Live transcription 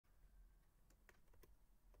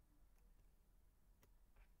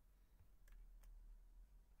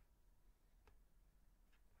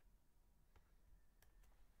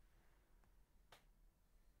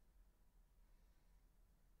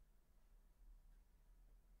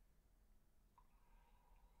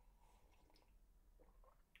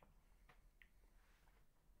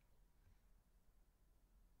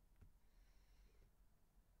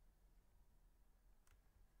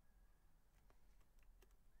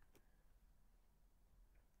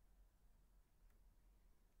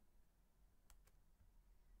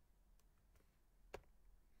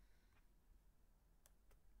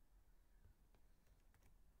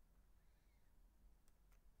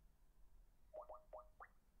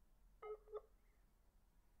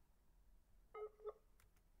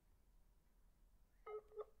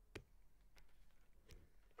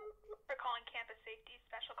Campus Safety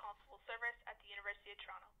Special Constable Service at the University of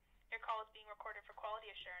Toronto. Your call is being recorded for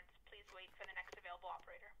quality assurance. Please wait for the next available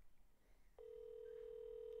operator.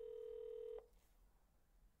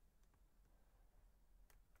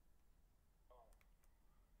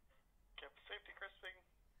 Campus Safety, Chris speaking.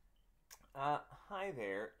 Hi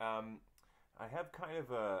there. I have kind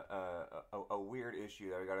of a weird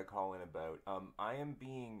issue that I got to call in about. I am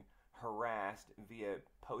being harassed via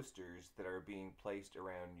posters that are being placed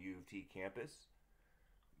around U of T campus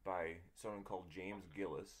by someone called James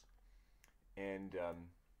Gillis. And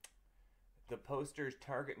the posters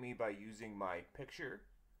target me by using my picture,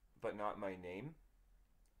 but not my name.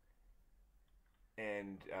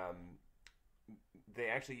 And they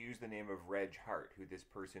actually use the name of Reg Hart, who this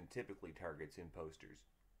person typically targets in posters.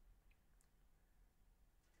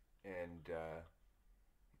 And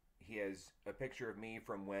he has a picture of me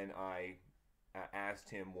from when I asked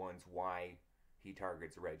him once why he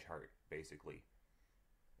targets Reg Hart, basically.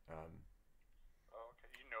 Okay,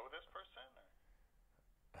 you know this person?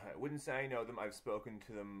 I wouldn't say I know them. I've spoken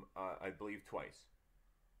to them, I believe, twice.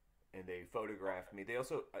 And they photographed me. They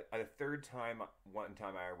also, one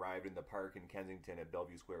time I arrived in the park in Kensington at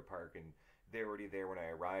Bellevue Square Park, and they were already there when I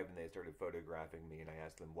arrived, and they started photographing me, and I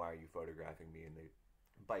asked them, why are you photographing me? And they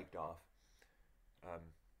biked off.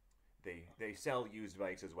 They sell used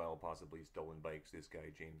bikes as well, possibly stolen bikes, this guy,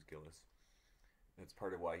 James Gillis. That's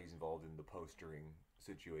part of why he's involved in the postering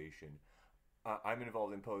situation. I'm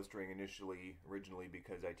involved in postering originally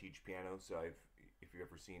because I teach piano, so if you've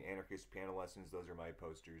ever seen Anarchist Piano Lessons, those are my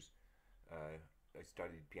posters. I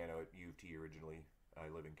studied piano at U of T originally. I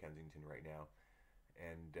live in Kensington right now.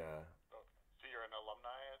 And so you're an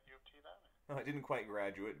alumni at U of T then? I didn't quite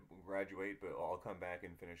graduate, but I'll come back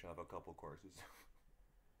and finish off a couple courses.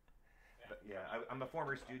 But yeah, I'm a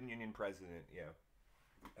former student union president, yeah.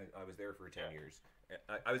 I was there for 10 years.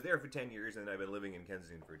 I was there for 10 years, and I've been living in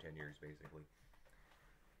Kensington for 10 years, basically.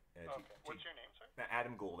 Okay. What's your name, sir?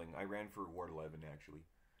 Adam Golding. I ran for Ward 11, actually.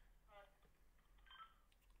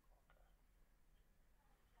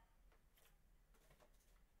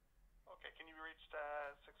 Okay. Can you be reached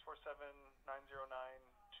at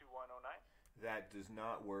 647-909-2109? That does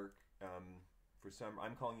not work.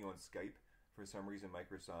 I'm calling you on Skype. For some reason,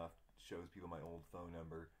 Microsoft shows people my old phone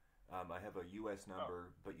number. I have a U.S.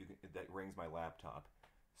 number, but that rings my laptop.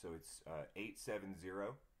 So it's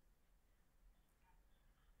 870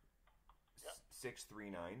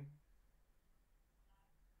 639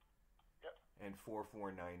 and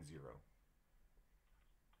 4490.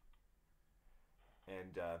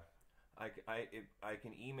 And I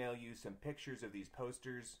can email you some pictures of these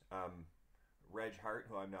posters. Reg Hart,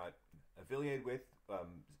 who I'm not affiliated with,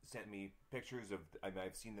 sent me pictures of.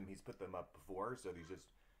 I've seen them. He's put them up before, so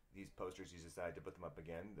these posters. He's decided to put them up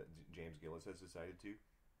again. That James Gillis has decided to.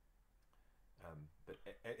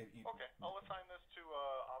 Okay, I'll assign this to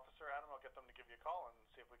Officer Adam. I'll get them to give you a call and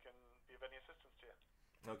see if we can be of any assistance to you.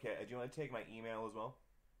 Okay, do you want to take my email as well?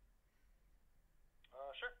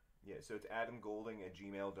 Sure. Yeah, so it's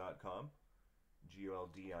adamgolding@gmail.com.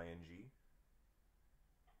 Golding. Golding.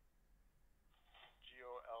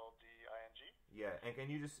 Yeah, and can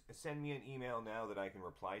you just send me an email now that I can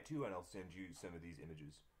reply to, and I'll send you some of these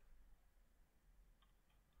images.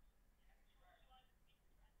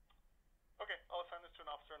 Okay, I'll assign this to an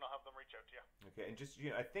officer and I'll have them reach out to you. Okay, and just,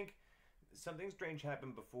 I think something strange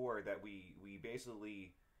happened before that we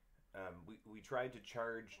basically, we tried to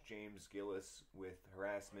charge James Gillis with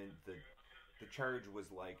harassment. The charge was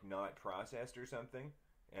like not processed or something,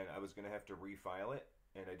 and I was going to have to refile it,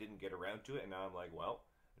 and I didn't get around to it, and now I'm like, well,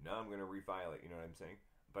 now I'm going to refile it, you know what I'm saying?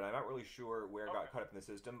 But I'm not really sure where it got caught up in the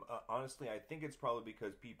system. Honestly, I think it's probably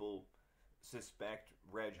because people suspect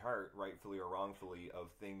Reg Hart, rightfully or wrongfully,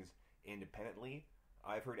 of things independently.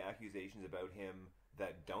 I've heard accusations about him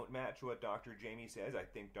that don't match what Dr. Jamie says. I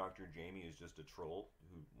think Dr. Jamie is just a troll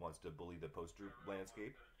who wants to bully the poster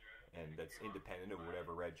landscape, and that's independent of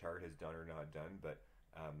whatever Reg Hart has done or not done. But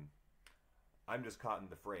I'm just caught in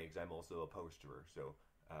the fray because I'm also a posterer. So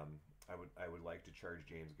I would like to charge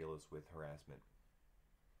James Gillis with harassment.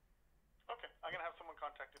 Okay, I'm gonna have someone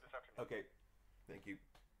contact you this afternoon. Okay, thank you.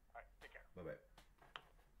 All right, take care. Bye bye.